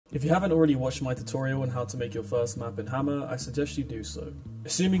If you haven't already watched my tutorial on how to make your first map in Hammer, I suggest you do so.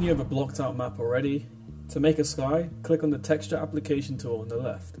 Assuming you have a blocked out map already, to make a sky, click on the texture application tool on the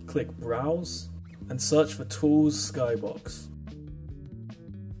left, click Browse, and search for Tools Skybox.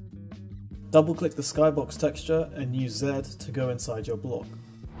 Double click the skybox texture and use Z to go inside your block.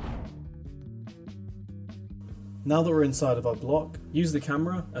 Now that we're inside of our block, use the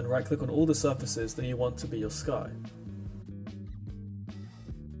camera and right click on all the surfaces that you want to be your sky.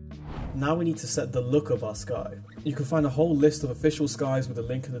 Now we need to set the look of our sky. You can find a whole list of official skies with a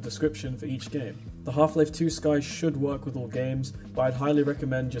link in the description for each game. The Half-Life 2 sky should work with all games, but I'd highly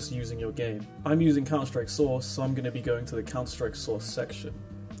recommend just using your game. I'm using Counter-Strike Source, so I'm going to be going to the Counter-Strike Source section.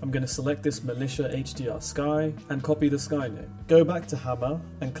 I'm going to select this Militia HDR sky and copy the sky name. Go back to Hammer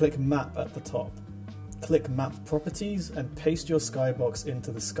and click Map at the top. Click Map Properties and paste your skybox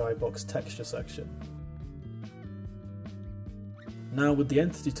into the skybox texture section. Now with the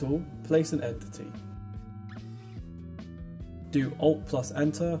Entity tool, place an entity. Do Alt plus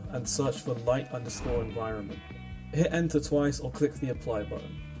Enter and search for light_environment. Hit Enter twice or click the Apply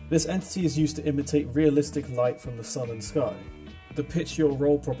button. This entity is used to imitate realistic light from the sun and sky. The Pitch Your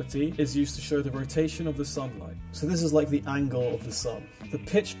Roll property is used to show the rotation of the sunlight. So this is like the angle of the sun. The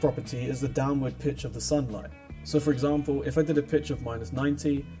Pitch property is the downward pitch of the sunlight. So for example, if I did a pitch of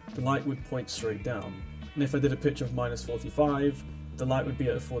 -90, the light would point straight down. And if I did a pitch of -45, the light would be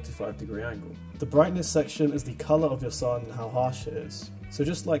at a 45-degree angle. The brightness section is the color of your sun and how harsh it is. So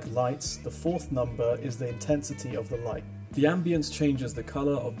just like lights, the fourth number is the intensity of the light. The ambience changes the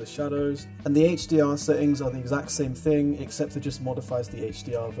color of the shadows, and the HDR settings are the exact same thing, except it just modifies the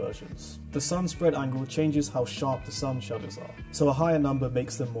HDR versions. The sun spread angle changes how sharp the sun shadows are, so a higher number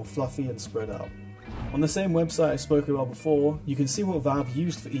makes them more fluffy and spread out. On the same website I spoke about before, you can see what Valve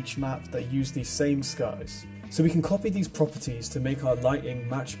used for each map that used these same skies. So we can copy these properties to make our lighting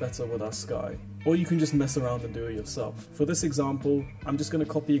match better with our sky, or you can just mess around and do it yourself. For this example, I'm just going to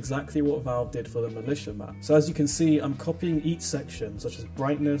copy exactly what Valve did for the Militia map. So as you can see, I'm copying each section, such as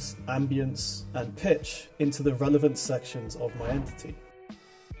brightness, ambience, and pitch, into the relevant sections of my entity.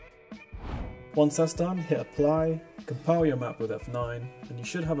 Once that's done, hit Apply, compile your map with F9, and you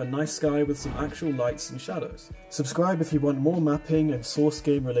should have a nice sky with some actual lights and shadows. Subscribe if you want more mapping and source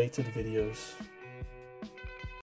game related videos.